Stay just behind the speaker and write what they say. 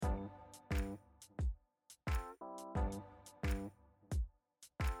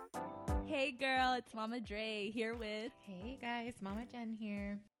Hey girl, it's Mama Dre here with... Hey guys, Mama Jen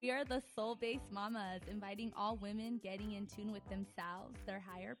here. We are the Soul-Based Mamas, inviting all women getting in tune with themselves, their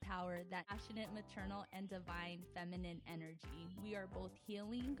higher power, that passionate, maternal, and divine feminine energy. We are both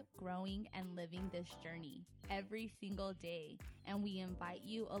healing, growing, and living this journey every single day, and we invite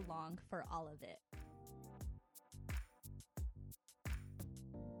you along for all of it.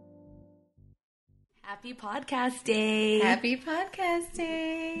 Happy podcast day. Happy podcast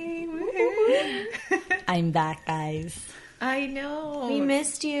day. I'm back, guys. I know. We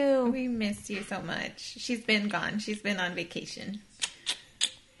missed you. We missed you so much. She's been gone. She's been on vacation.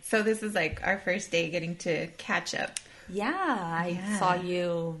 So this is like our first day getting to catch up. Yeah, I saw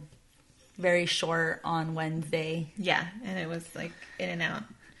you very short on Wednesday. Yeah, and it was like in and out.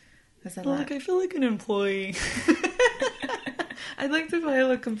 It was a lot. I feel like an employee. I'd like to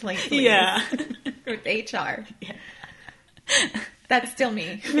file a complaint, please. Yeah. With HR. Yeah. That's still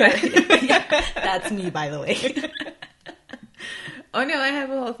me. Yeah, that's me, by the way. Oh no, I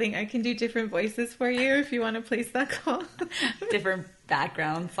have a whole thing. I can do different voices for you if you want to place that call. Different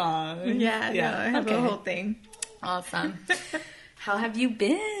background songs. Yeah, no, I have a whole thing. Awesome. How have you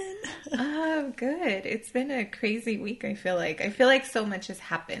been? Oh, good. It's been a crazy week, I feel like. I feel like so much has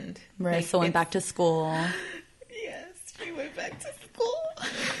happened. Marissa went back to school. Yes, she went back to school.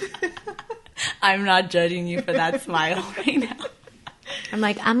 I'm not judging you for that smile right now. I'm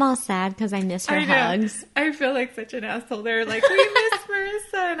like, I'm all sad because I miss her hugs. I feel like such an asshole. They're like, we miss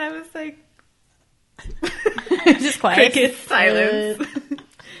Marissa. And I was like... Just quiet. Cricket silence.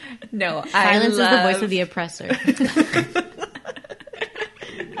 No, Silence is the voice of the oppressor.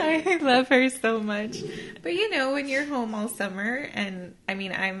 I love her so much. But you know, when you're home all summer, and I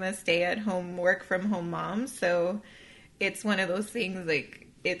mean, I'm a stay-at-home, work-from-home mom, so it's one of those things like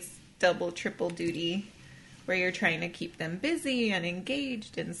it's double, triple duty where you're trying to keep them busy and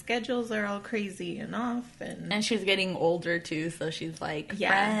engaged, and schedules are all crazy and off. And she's getting older too, so she's like,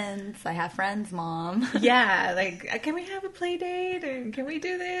 friends. I have friends, Mom. Yeah, like, can we have a play date? And can we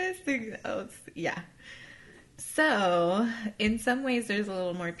do this? Yeah. So, in some ways, there's a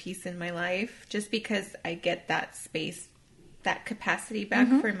little more peace in my life just because I get that space, that capacity back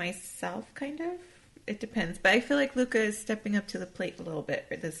for myself, kind of. It depends. But I feel like Luca is stepping up to the plate a little bit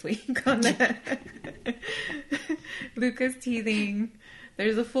this week on that. Luca's teething.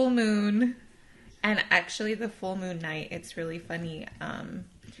 There's a full moon. And actually, the full moon night, it's really funny.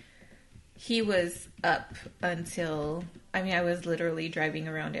 He was up until... I was literally driving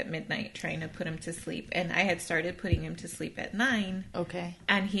around at midnight trying to put him to sleep. And I had started putting him to sleep at 9. Okay.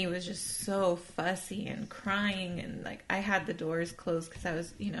 And he was just so fussy and crying. And, like, I had the doors closed because I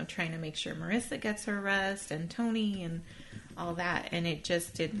was, trying to make sure Marissa gets her rest and Tony and all that. And it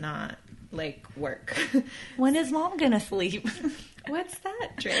just did not, work. When is Mom going to sleep? What's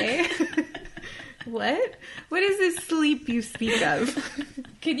that, Dre? What? What is this sleep you speak of?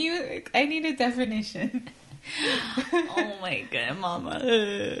 I need a definition. Oh my god, Mama.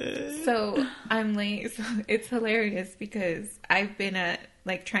 So I'm late. So it's hilarious because I've been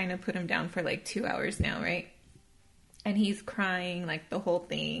trying to put him down for 2 hours now, right? And he's crying the whole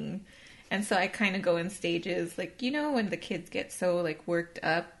thing. And so I kind of go in stages, when the kids get so worked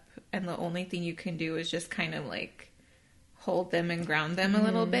up and the only thing you can do is just kind of hold them and ground them a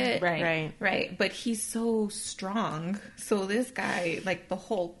little bit. Right. But he's so strong. So this guy, the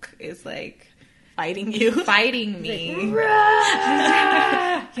Hulk, is fighting you? Fighting me.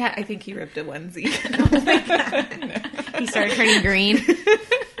 Yeah, I think he ripped a onesie. Oh my God. He started turning green.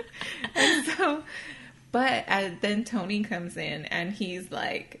 And so, but then Tony comes in and he's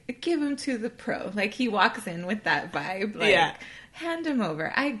like, give him to the pro. He walks in with that vibe. Hand him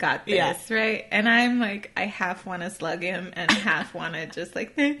over. I got this, right? And I'm I half want to slug him and half want to just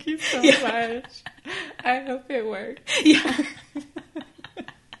thank you so much. I hope it works. Yeah.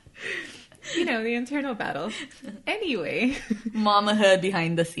 The internal battle. Anyway. Mamahood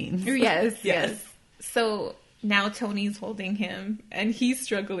behind the scenes. Yes. So now Tony's holding him and he's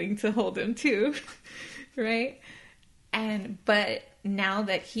struggling to hold him too. Right? But now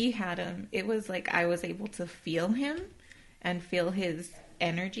that he had him, it was I was able to feel him and feel his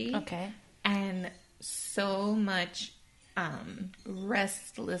energy. Okay. And so much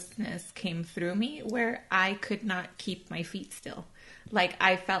restlessness came through me where I could not keep my feet still.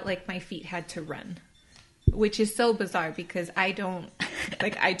 I felt like my feet had to run, which is so bizarre because I don't,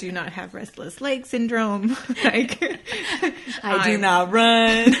 I do not have restless leg syndrome. I do not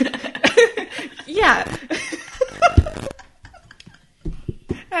run. Yeah.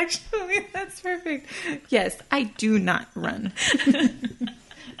 Actually, that's perfect. Yes, I do not run.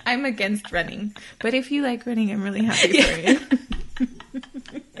 I'm against running. But if you like running, I'm really happy for you.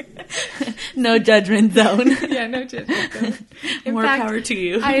 No judgment zone. Yeah, no judgment zone. In More fact, power to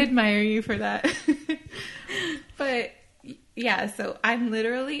you. I admire you for that. But yeah, so I'm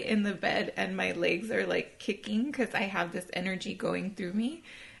literally in the bed and my legs are like kicking because I have this energy going through me.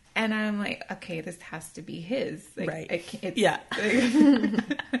 And I'm like, okay, this has to be his. Like, right. Yeah. Like,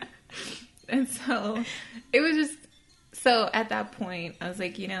 and so it was just, so at that point, I was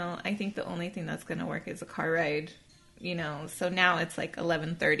like, I think the only thing that's going to work is a car ride, So now it's like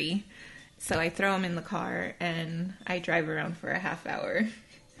 11:30. So I throw him in the car and I drive around for a half hour.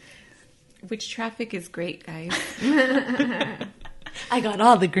 Which traffic is great, guys. I got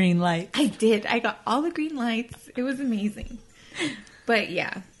all the green lights. I did. I got all the green lights. It was amazing. But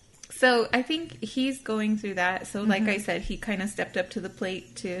yeah. So I think he's going through that. So like I said, he kind of stepped up to the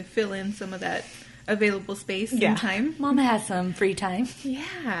plate to fill in some of that available space and time. Mama has some free time.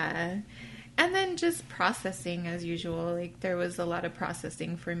 Yeah. And then just processing as usual. Like there was a lot of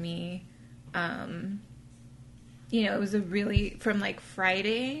processing for me. It was from like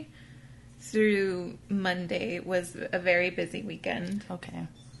Friday through Monday was a very busy weekend. Okay.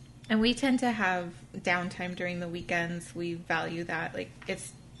 And we tend to have downtime during the weekends. We value that. Like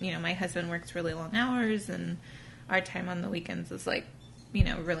it's, my husband works really long hours and our time on the weekends is like,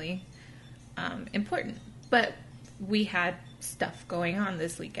 really important. But we had stuff going on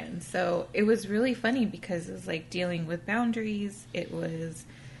this weekend. So it was really funny because it was like dealing with boundaries. It was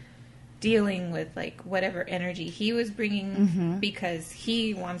dealing with like whatever energy he was bringing because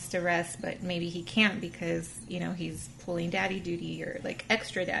he wants to rest, but maybe he can't because, he's pulling daddy duty or like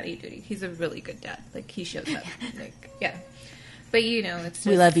extra daddy duty. He's a really good dad. Like he shows up. Like, yeah. But it's just,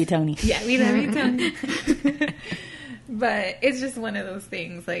 we love you, Tony. Yeah, we love you, Tony. But it's just one of those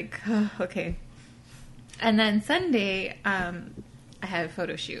things like, oh, okay. And then Sunday, I had a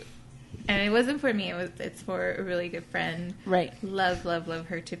photo shoot. And it wasn't for me. It's for a really good friend. Right. Love, love, love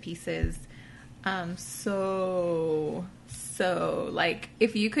her to pieces. So like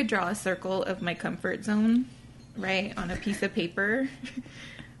if you could draw a circle of my comfort zone, right, on a piece of paper,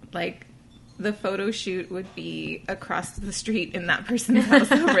 like the photo shoot would be across the street in that person's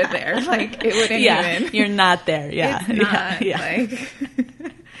house over there. Like it wouldn't even. You're not there. Yeah. It's not yeah. like.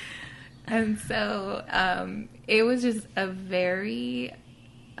 And so it was just a very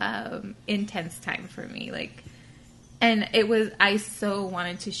intense time for me. Like, and I so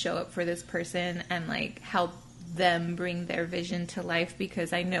wanted to show up for this person and like help them bring their vision to life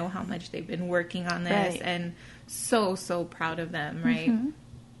because I know how much they've been working on this and so proud of them. Right. Mm-hmm.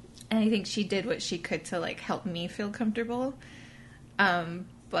 And I think she did what she could to like help me feel comfortable.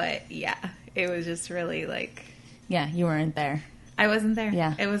 But yeah, it was just really like, yeah, you weren't there. I wasn't there.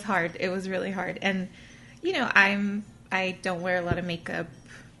 Yeah. It was hard. It was really hard. And, I don't wear a lot of makeup.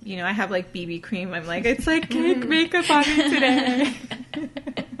 I have like BB cream. I'm like, it's like cake makeup on me today.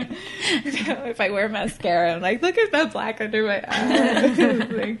 If I wear mascara, I'm like, look at that black under my eyes.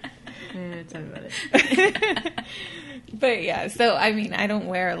 Like, tell me about it. But yeah, so I mean, I don't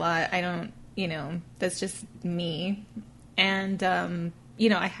wear a lot. I don't, that's just me. And,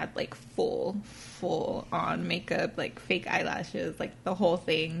 I had like full on makeup, like fake eyelashes, like the whole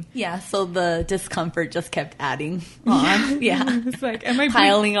thing. Yeah, so the discomfort just kept adding on. Yeah. It's like, am I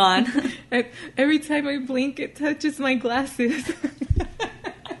piling on? Every time I blink, it touches my glasses.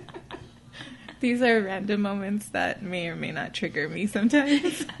 These are random moments that may or may not trigger me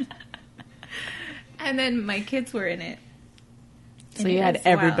sometimes. And then my kids were in it. So you had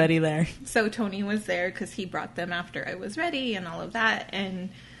everybody there. So Tony was there because he brought them after I was ready and all of that. And,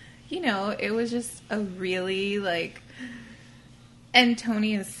 it was just a really like, and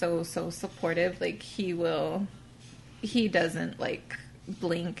Tony is so supportive. Like he doesn't like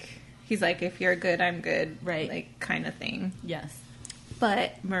blink. He's like, if you're good, I'm good. Right. Like kind of thing. Yes.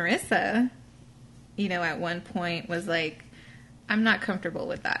 But Marissa, at one point was like, I'm not comfortable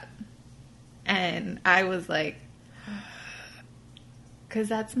with that. And I was like, because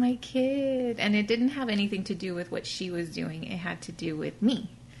that's my kid. And it didn't have anything to do with what she was doing. It had to do with me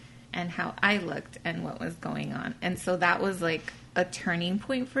and how I looked and what was going on. And so that was like a turning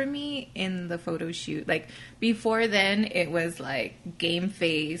point for me in the photo shoot. Like before then, it was like game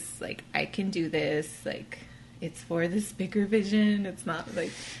face. Like I can do this. Like it's for this bigger vision. It's not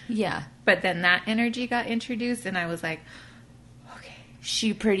like... Yeah. But then that energy got introduced and I was like, okay.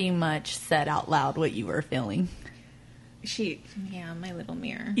 She pretty much said out loud what you were feeling. My little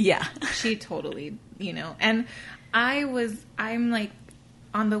mirror. Yeah. She totally, and I'm like,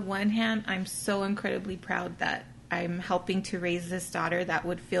 on the one hand, I'm so incredibly proud that I'm helping to raise this daughter that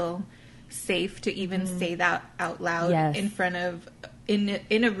would feel safe to even say that out loud in front of,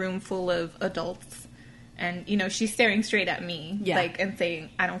 in a room full of adults And, you know, she's staring straight at me, Yeah. like, and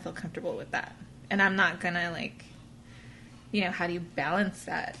saying, I don't feel comfortable with that. And I'm not gonna, like, you know, how do you balance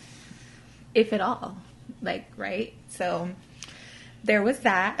that? If at all. Like, right? So there was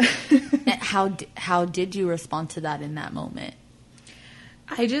that. How did you respond to that in that moment?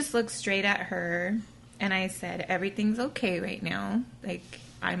 I just looked straight at her and I said, everything's okay right now. Like,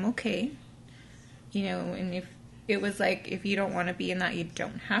 I'm okay. You know, and if it was like, if you don't want to be in that, you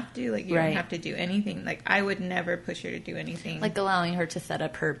don't have to. Like, you Right. don't have to do anything. Like, I would never push her to do anything. Like allowing her to set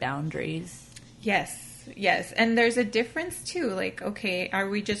up her boundaries. Yes. Yes. And there's a difference too. Like, okay, are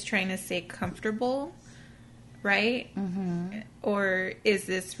we just trying to stay comfortable? Right? Mm-hmm. Or is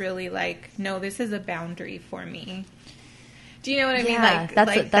this really like, no, this is a boundary for me? Do you know what I mean?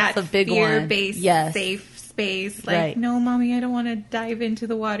 Like, that's a big one. Fear-based, Yes. safe space. Like, Right. no, mommy, I don't want to dive into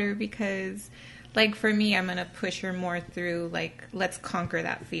the water because, like, for me, I'm going to push her more through, like, let's conquer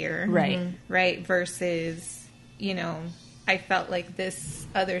that fear. Right. Right? Versus, you know, I felt like this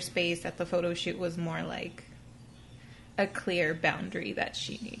other space at the photo shoot was more like a clear boundary that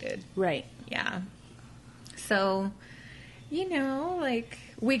she needed. Right. Yeah. So, you know, like,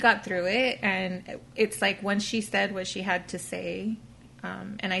 we got through it, and it's like when she said what she had to say,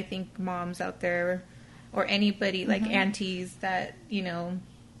 and I think moms out there, or anybody, like aunties that, you know,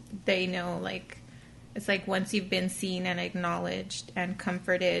 they know, like, it's like once you've been seen and acknowledged and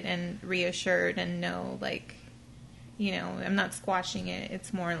comforted and reassured and know, like, you know, I'm not squashing it.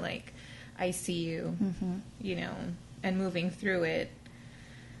 It's more like, I see you, you know, and moving through it.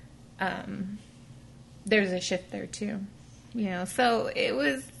 There's a shift there too, you know, so it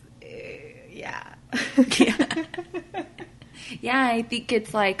was, yeah. Yeah, I think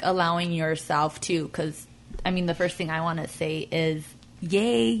it's like allowing yourself to, because, I mean, the first thing I want to say is,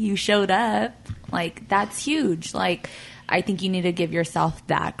 yay, you showed up. Like, that's huge. Like, I think you need to give yourself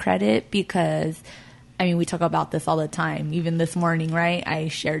that credit because, I mean, we talk about this all the time. Even this morning, right? I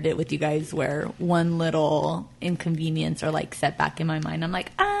shared it with you guys where one little inconvenience or like setback in my mind, I'm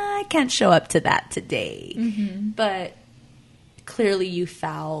like, I can't show up to that today. But clearly you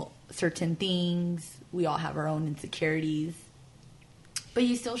felt certain things. We all have our own insecurities. But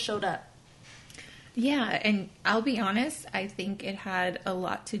you still showed up. Yeah, and I'll be honest, I think it had a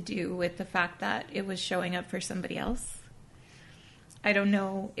lot to do with the fact that it was showing up for somebody else. I don't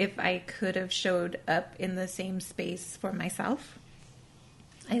know if I could have showed up in the same space for myself.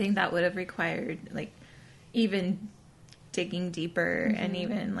 I think that would have required, like, even digging deeper and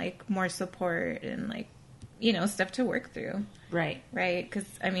even, like, more support and, like, you know, stuff to work through. Right. Right? Because,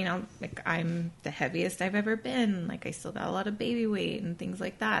 I mean, I'm the heaviest I've ever been. Like, I still got a lot of baby weight and things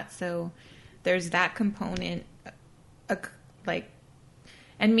like that. So there's that component, like,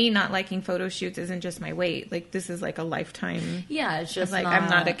 and me not liking photo shoots isn't just my weight. Like, this is like a lifetime. Yeah, it's just like, not, I'm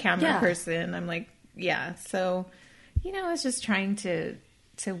not a camera yeah. person. I'm like, yeah. So, you know, it's just trying to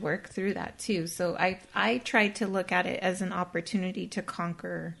work through that too. So I tried to look at it as an opportunity to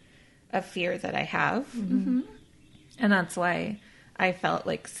conquer a fear that I have. Mm-hmm. And that's why I felt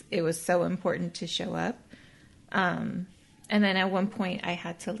like it was so important to show up. And then at one point I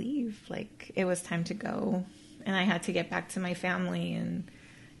had to leave. Like, it was time to go. And I had to get back to my family and,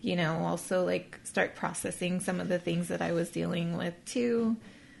 you know, also, like, start processing some of the things that I was dealing with, too.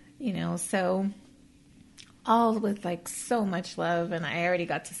 You know, so all with, like, so much love. And I already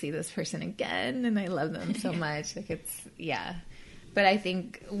got to see this person again. And I love them so much. Like, it's, yeah. But I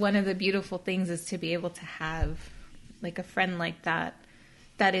think one of the beautiful things is to be able to have, like, a friend like that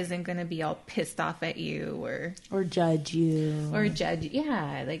isn't going to be all pissed off at you or judge you. Or judge.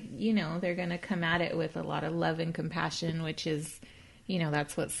 Yeah. Like, you know, they're going to come at it with a lot of love and compassion, which is, you know,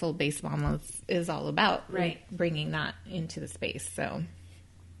 that's what Soul-Based Mamas is all about. Right. Like, bringing that into the space. So,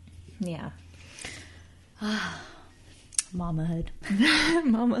 yeah. Mamahood.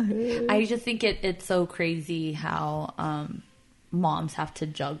 Mamahood. I just think it's so crazy how moms have to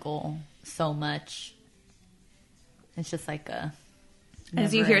juggle so much. It's just like a...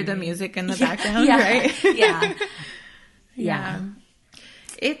 As you hear the music in the background, yeah, right? Yeah. Yeah.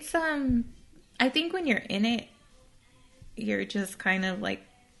 It's, I think when you're in it, you're just kind of like,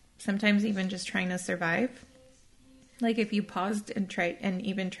 sometimes even just trying to survive. Like, if you paused and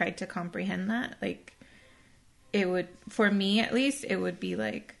even tried to comprehend that, like, it would, for me at least, it would be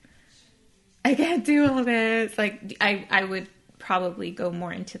like, I can't do all this. Like, I would probably go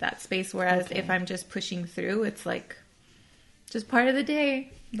more into that space. Whereas if I'm just pushing through, it's like, just part of the day.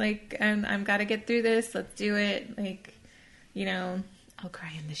 Like, I'm got to get through this. Let's do it. Like, you know, I'll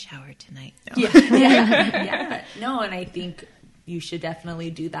cry in the shower tonight. No. Yeah. No, and I think you should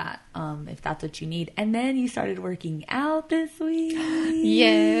definitely do that if that's what you need. And then you started working out this week.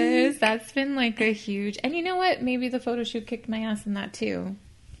 Yes, that's been like a huge... And you know what? Maybe the photo shoot kicked my ass in that too,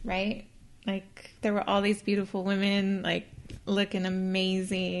 right? Like, there were all these beautiful women, like, looking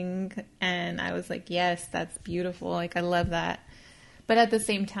amazing. And I was like, yes, that's beautiful. Like, I love that. But at the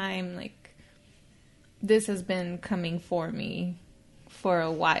same time, like, this has been coming for me for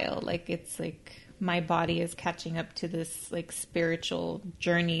a while. Like, it's like my body is catching up to this, like, spiritual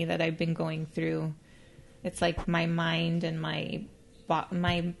journey that I've been going through. It's like my mind and my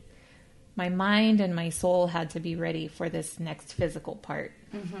mind and my soul had to be ready for this next physical part.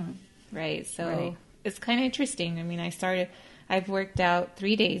 Mm-hmm. Right. So it's kind of interesting. I mean, I've worked out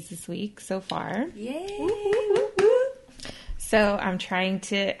 3 days this week so far. Yay. So I'm trying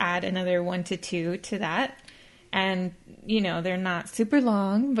to add another 1 to 2 to that. And, you know, they're not super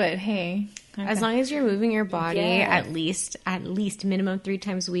long, but hey. As long as you're moving your body at least minimum 3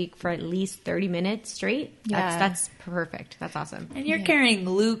 times a week for at least 30 minutes straight. Yeah. That's perfect. That's awesome. And you're carrying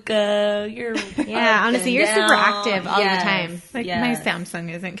Luca. You're honestly, you're super active all the time. Like my Samsung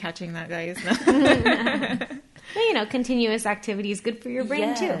isn't catching that, guys. No. Well, you know, continuous activity is good for your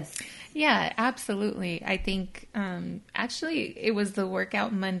brain too. Yeah, absolutely. I think actually it was the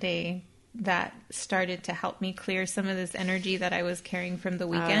workout Monday that started to help me clear some of this energy that I was carrying from the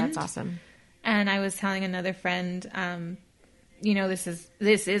weekend. That's awesome. And I was telling another friend, you know, this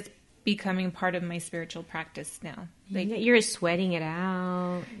is becoming part of my spiritual practice now. Like, you're sweating it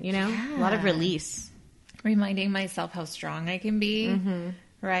out, you know, a lot of release. Reminding myself how strong I can be,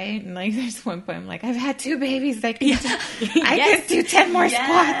 right? And like, there's one point I'm like, I've had 2 babies. I can do 10 more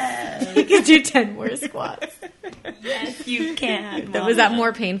squats. You can do 10 more squats. Yes, you can. Was that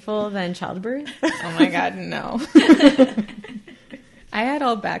more painful than childbirth? Oh my God, no. I had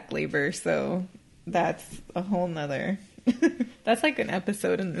all back labor, so that's a whole nother. That's like an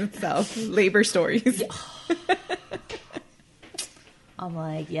episode in itself. Labor stories. I'm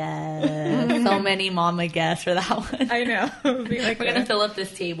like, yes. So many mama guests for that one. I know. We're going to fill up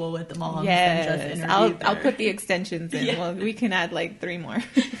this table with the moms. Yes. I'll put the extensions in. Yeah. Well, we can add like 3 more.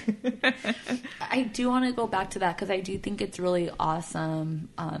 I do want to go back to that because I do think it's really awesome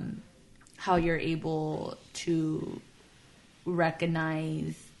how you're able to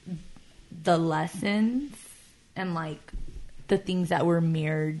recognize the lessons and like the things that were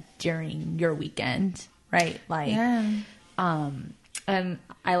mirrored during your weekend, right? Like, and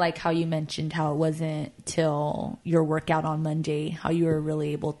I like how you mentioned how it wasn't till your workout on Monday, how you were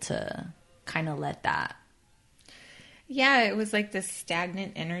really able to kind of let that. Yeah, it was like this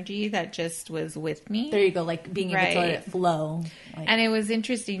stagnant energy that just was with me. There you go, like being able to let it flow. Like, and it was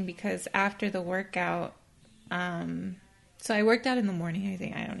interesting because after the workout, so I worked out in the morning, I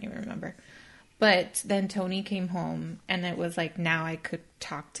think. I don't even remember. But then Tony came home, and it was like now I could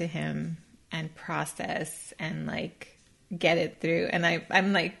talk to him and process and like get it through. And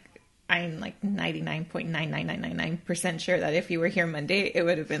I'm like 99.99999% sure that if you were here Monday, it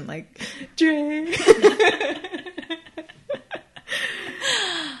would have been like, Dre.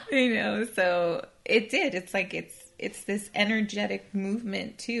 You know, so it did. It's like it's this energetic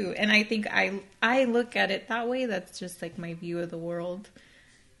movement too. And I think I look at it that way. That's just like my view of the world.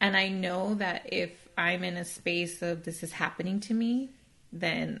 And I know that if I'm in a space of this is happening to me,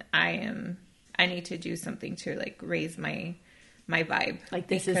 then I need to do something to like raise my vibe. Like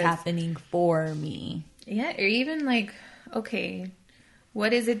this is happening for me. Yeah. Or even like, okay,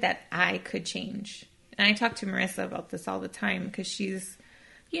 what is it that I could change? And I talk to Marissa about this all the time because she's,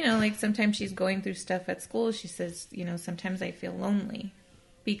 you know, like sometimes she's going through stuff at school. She says, you know, sometimes I feel lonely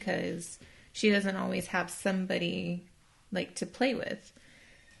because she doesn't always have somebody like to play with.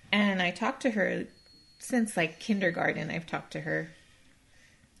 And I talked to her since like kindergarten. I've talked to her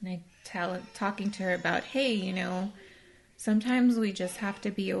and talking to her about, hey, you know, sometimes we just have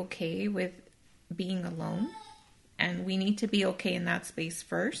to be okay with being alone, and we need to be okay in that space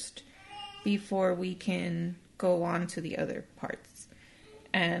first before we can go on to the other parts.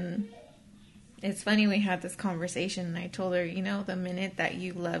 And it's funny, we had this conversation and I told her, you know, the minute that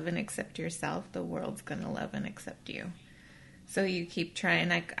you love and accept yourself, the world's going to love and accept you. So you keep trying.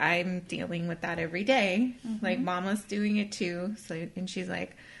 Like, I'm dealing with that every day. Mm-hmm. Like, Mama's doing it too. So, and she's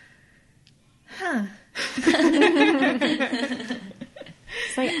like, huh.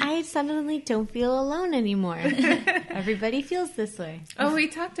 It's like, I suddenly don't feel alone anymore. Everybody feels this way. Oh, we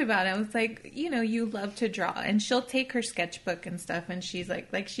talked about it. I was like, you know, you love to draw. And she'll take her sketchbook and stuff, and she's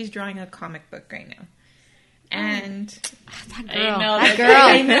like she's drawing a comic book right now. And that girl.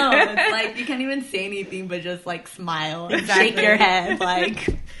 I know. It's like, you can't even say anything but just like smile and shake your head. Like,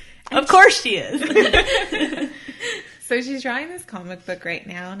 of course she is. So she's drawing this comic book right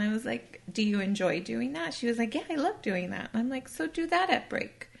now, and I was like, do you enjoy doing that? She was like, yeah, I love doing that. And I'm like, so do that at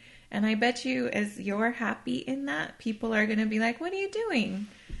break. And I bet you as you're happy in that, people are going to be like, what are you doing?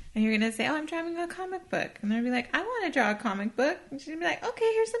 And you're going to say, oh, I'm drawing a comic book. And they'll be like, I want to draw a comic book. And she'll be like,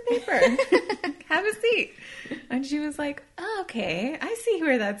 okay, here's some paper. Have a seat. And she was like, oh, okay, I see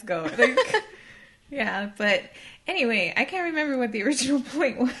where that's going. Like, yeah, but anyway, I can't remember what the original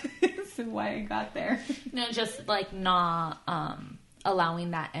point was and why I got there. No, just like not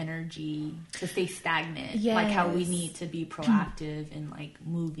allowing that energy to stay stagnant. Yes. Like how we need to be proactive and like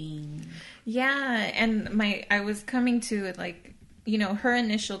moving. Yeah, and I was coming to it like, you know, her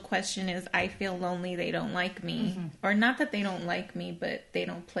initial question is, I feel lonely, they don't like me. Mm-hmm. Or not that they don't like me, but they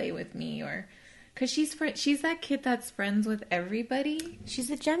don't play with me. Or because she's that kid that's friends with everybody. She's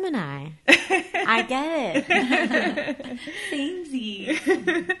a Gemini. I get it. Samesies.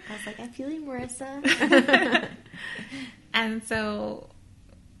 I was like, I feel you, Marissa. And so,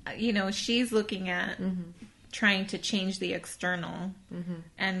 you know, she's looking at trying to change the external,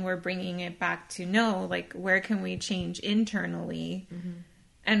 and we're bringing it back to no, like, where can we change internally?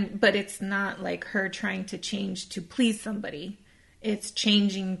 But it's not like her trying to change to please somebody. It's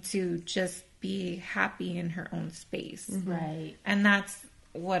changing to just be happy in her own space. Right. And that's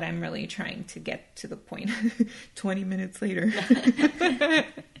what I'm really trying to get to the point. 20 minutes later.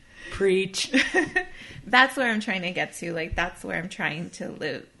 Preach. That's where I'm trying to get to. Like, that's where I'm trying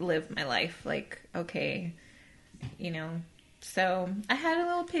to live my life. Like, okay, you know. So I had a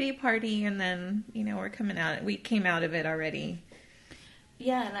little pity party, and then, you know, we came out of it already.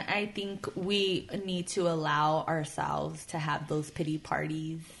 Yeah, and I think we need to allow ourselves to have those pity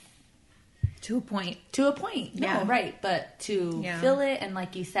parties. To a point. Yeah. No, right. But to feel it, and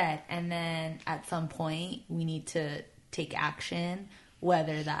like you said, and then at some point we need to take action,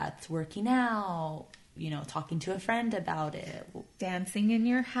 whether that's working out, you know, talking to a friend about it. Dancing in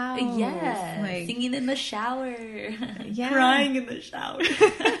your house. Yes. Like, singing in the shower. Yeah. Crying in the shower.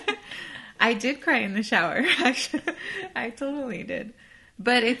 I did cry in the shower, actually. I totally did.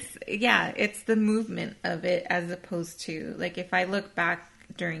 But it's the movement of it as opposed to, like, if I look back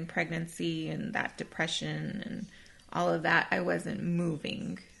during pregnancy and that depression and all of that, I wasn't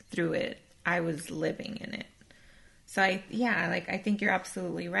moving through it. I was living in it. So I think you're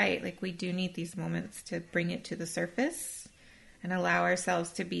absolutely right. Like, we do need these moments to bring it to the surface and allow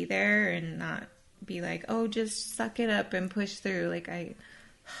ourselves to be there and not be like, oh, just suck it up and push through. Like,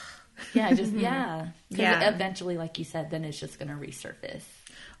 eventually, like you said, then it's just going to resurface.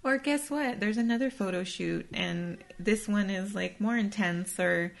 Or guess what? There's another photo shoot, and this one is like more intense.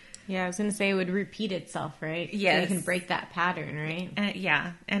 Or I was going to say it would repeat itself, right? Yes. So you can break that pattern, right?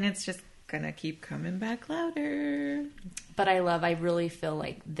 And it's just going to keep coming back louder. But I really feel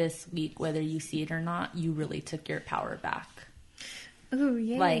like this week, whether you see it or not, you really took your power back. Oh,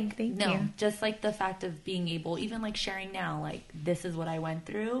 yay. Like, Thank you. Just like the fact of being able, even like sharing now, like, this is what I went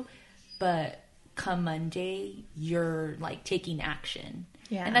through, but come Monday, you're like taking action.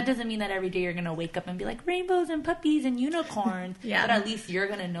 Yeah. And that doesn't mean that every day you're going to wake up and be like rainbows and puppies and unicorns. Yeah. But at least you're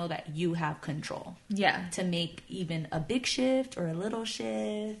going to know that you have control. Yeah. To make even a big shift or a little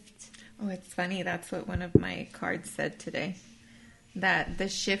shift. Oh, it's funny. That's what one of my cards said today. That the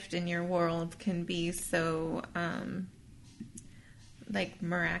shift in your world can be so, like,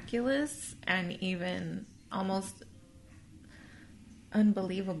 miraculous and even almost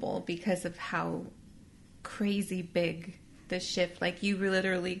unbelievable because of how crazy big the shift, like, you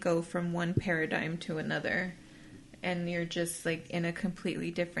literally go from one paradigm to another, and you're just like in a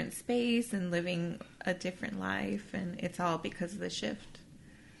completely different space and living a different life, and it's all because of the shift.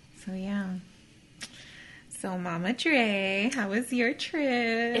 So so Mama Dre, how was your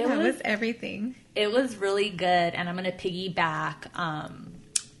trip? How was everything? It was really good, and I'm gonna piggyback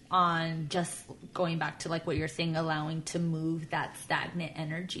on just going back to like what you're saying, allowing to move that stagnant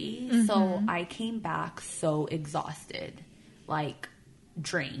energy. Mm-hmm. So I came back so exhausted, like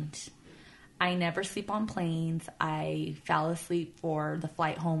drained. I never sleep on planes. I fell asleep for the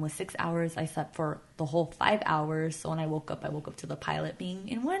flight home was 6 hours. I slept for the whole 5 hours. So when I woke up to the pilot being,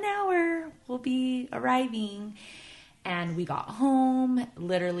 in 1 hour, we'll be arriving. And we got home,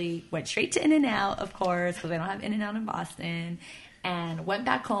 literally went straight to In-N-Out, of course, because I don't have In-N-Out in Boston. And went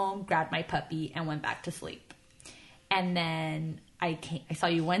back home, grabbed my puppy, and went back to sleep. And then I saw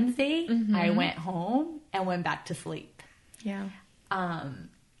you Wednesday. Mm-hmm. I went home and went back to sleep. Yeah.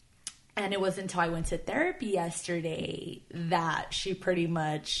 And it wasn't until I went to therapy yesterday that she pretty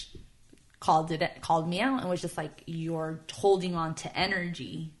much called me out and was just like, you're holding on to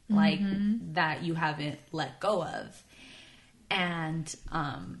energy, like, that you haven't let go of. And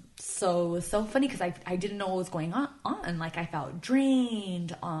so it was so funny because I didn't know what was going on. Like I felt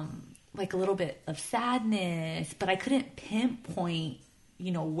drained, like a little bit of sadness, but I couldn't pinpoint,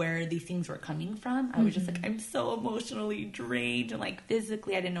 you know, where these things were coming from. I was just like, I'm so emotionally drained, and like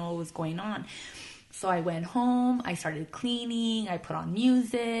physically I didn't know what was going on. So I went home, I started cleaning, I put on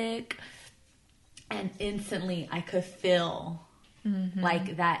music, and instantly I could feel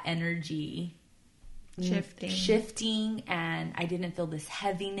like that energy shifting, and I didn't feel this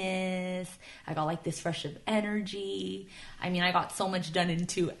heaviness. I got like this rush of energy. I mean, I got so much done in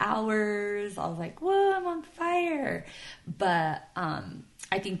 2 hours. I was like, whoa, I'm on fire. But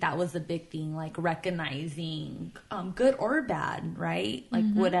I think that was the big thing, like recognizing good or bad, right? Like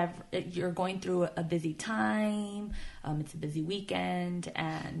whatever, you're going through a busy time, it's a busy weekend,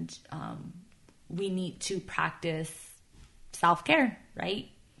 and we need to practice self-care, right?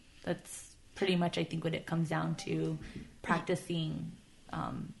 That's pretty much, I think, what it comes down to, practicing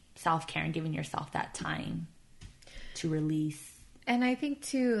self-care and giving yourself that time to release. And I think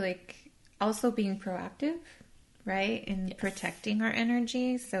too, like, also being proactive, right? In protecting our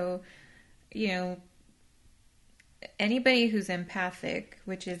energy. So, you know, anybody who's empathic,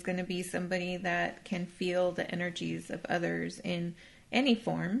 which is going to be somebody that can feel the energies of others in any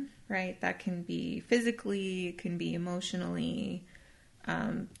form, right? That can be physically, it can be emotionally.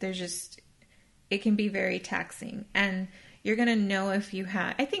 It can be very taxing. And you're going to know if you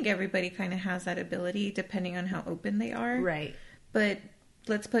have, I think everybody kind of has that ability depending on how open they are. Right. But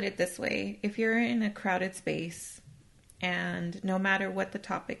let's put it this way. If you're in a crowded space, and no matter what the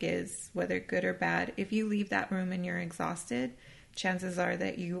topic is, whether good or bad, if you leave that room and you're exhausted, chances are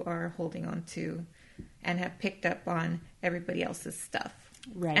that you are holding on to and have picked up on everybody else's stuff.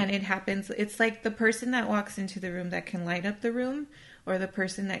 Right. And it happens. It's like the person that walks into the room that can light up the room, or the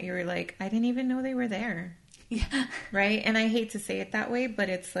person that you were like, I didn't even know they were there. Yeah. Right? And I hate to say it that way, but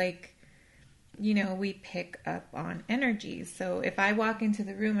it's like, you know, we pick up on energies. So if I walk into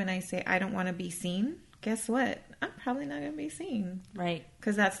the room and I say, I don't want to be seen, guess what? I'm probably not going to be seen. Right.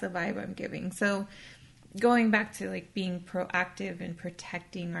 Because that's the vibe I'm giving. So going back to like being proactive and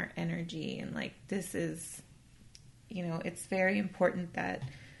protecting our energy, and like this is, you know, it's very important that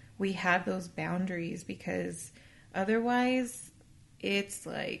we have those boundaries, because otherwise it's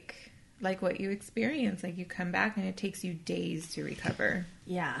like what you experience. Like you come back and it takes you days to recover.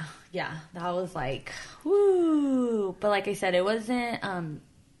 Yeah. That was like, whoo. But like I said, it wasn't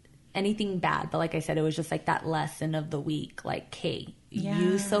anything bad. But like I said, it was just like that lesson of the week. Like, hey,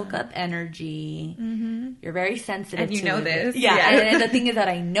 you soak up energy. Mm-hmm. You're very sensitive and you to know it. this. Yeah. And the thing is that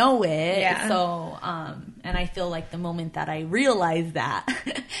I know it. Yeah. So, and I feel like the moment that I realized that,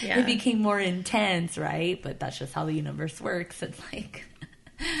 it became more intense, right? But that's just how the universe works. It's like,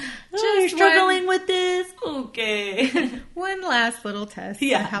 you're struggling with this? Okay. One last little test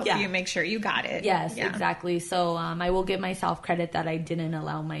to help you make sure you got it. Yes, exactly. So I will give myself credit that I didn't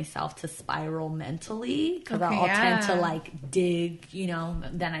allow myself to spiral mentally, because I'll tend to like dig, you know,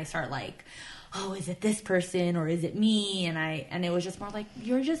 then I start like, oh, is it this person or is it me? And it was just more like,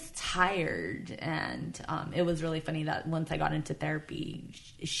 you're just tired. And it was really funny that once I got into therapy,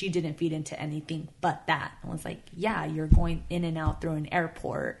 she didn't feed into anything but that. I was like, yeah, you're going in and out through an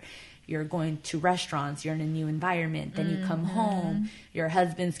airport. You're going to restaurants. You're in a new environment. Then you come home. Your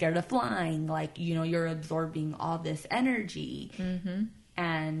husband's scared of flying. Like, you know, you're absorbing all this energy. Mm-hmm.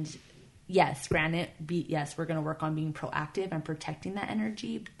 And yes, granted, we're going to work on being proactive and protecting that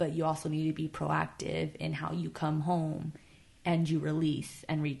energy, but you also need to be proactive in how you come home and you release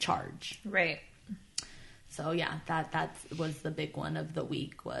and recharge. Right. So yeah, that was the big one of the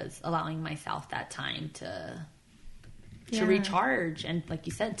week, was allowing myself that time to recharge and, like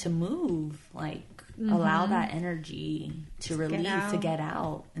you said, to move, like allow that energy to release, to get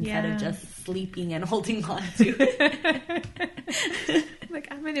out, instead of just sleeping and holding on to it. Like,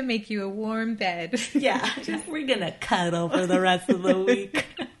 I'm going to make you a warm bed. Yeah, we're going to cuddle for the rest of the week.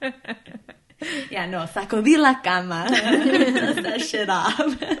 Yeah, no, sacudí la cama. Dust that shit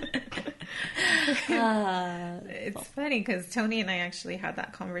off. It's funny because Tony and I actually had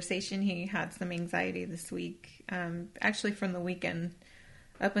that conversation. He had some anxiety this week, actually from the weekend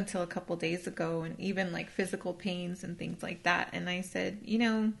up until a couple days ago, and even like physical pains and things like that. And I said, you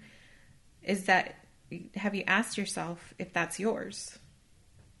know, have you asked yourself if that's yours?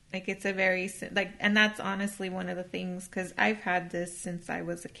 Like, it's a very, like, and that's honestly one of the things, because I've had this since I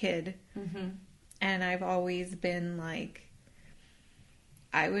was a kid. Mm-hmm. And I've always been like,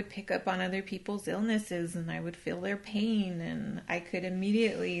 I would pick up on other people's illnesses and I would feel their pain, and I could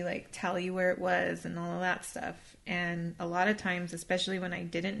immediately like tell you where it was and all of that stuff. And a lot of times, especially when I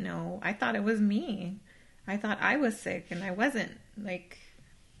didn't know, I thought it was me. I thought I was sick and I wasn't. Like,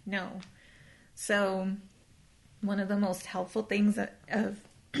 no. So one of the most helpful things of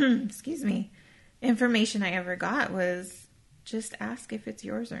excuse me, information I ever got was just ask if it's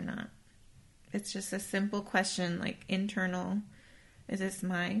yours or not. It's just a simple question, like internal. Is this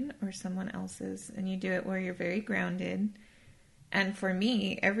mine or someone else's? And you do it where you're very grounded. And for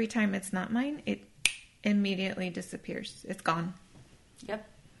me, every time it's not mine, it immediately disappears. It's gone. Yep.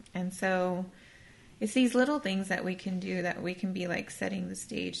 And so it's these little things that we can do that we can be like setting the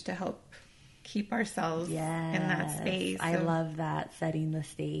stage to help keep ourselves in that space. I love that, setting the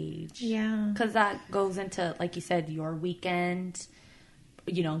stage. Yeah. Because that goes into, like you said, your weekend,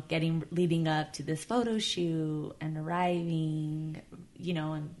 you know, leading up to this photo shoot and arriving, you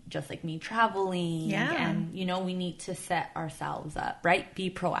know, and just like me traveling. Yeah. And, you know, we need to set ourselves up, right?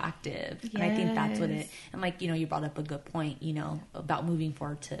 Be proactive. Yes. And I think that's what and like, you know, you brought up a good point, you know, about moving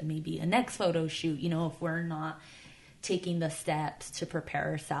forward to maybe a next photo shoot. You know, if we're not taking the steps to prepare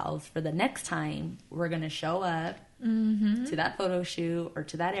ourselves for the next time we're going to show up to that photo shoot or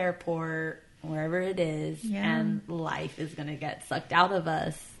to that airport, wherever it is, and life is going to get sucked out of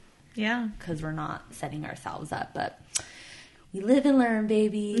us. Yeah. Because we're not setting ourselves up. But we live and learn,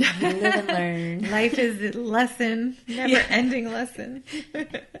 baby. We live and learn. Life is a lesson, never-ending lesson.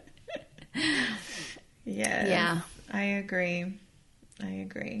 Yes. Yeah. I agree.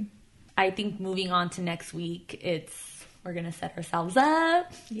 I think moving on to next week, we're going to set ourselves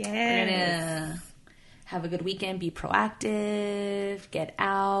up. Yes. We're going to have a good weekend, be proactive, get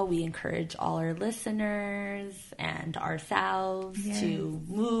out. We encourage all our listeners and ourselves to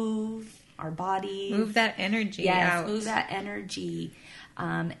move our bodies. Move that energy out. Move that energy.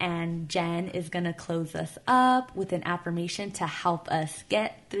 And Jen is going to close us up with an affirmation to help us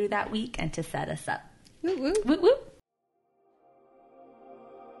get through that week and to set us up. Woo woo. Woo woo.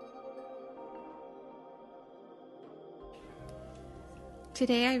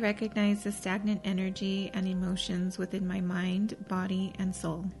 Today I recognize the stagnant energy and emotions within my mind, body, and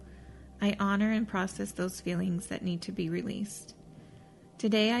soul. I honor and process those feelings that need to be released.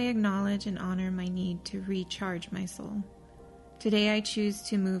 Today I acknowledge and honor my need to recharge my soul. Today I choose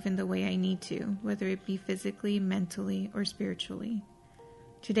to move in the way I need to, whether it be physically, mentally, or spiritually.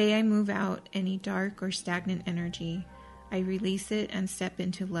 Today I move out any dark or stagnant energy. I release it and step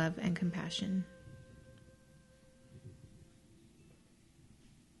into love and compassion.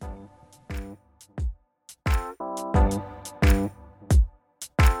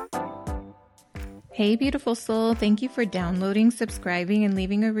 Hey, beautiful soul. Thank you for downloading, subscribing, and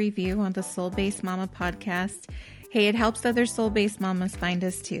leaving a review on the Soul-Based Mama podcast. Hey, it helps other soul-based mamas find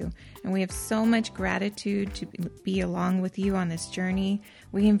us too. And we have so much gratitude to be along with you on this journey.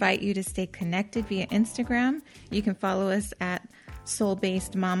 We invite you to stay connected via Instagram. You can follow us at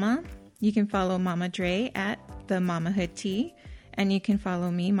Soul-Based Mama. You can follow Mama Dre at The Mamahood Tea. And you can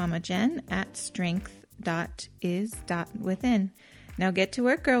follow me, Mama Jen, at strength.is.within. Now get to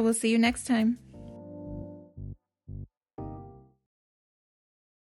work, girl. We'll see you next time.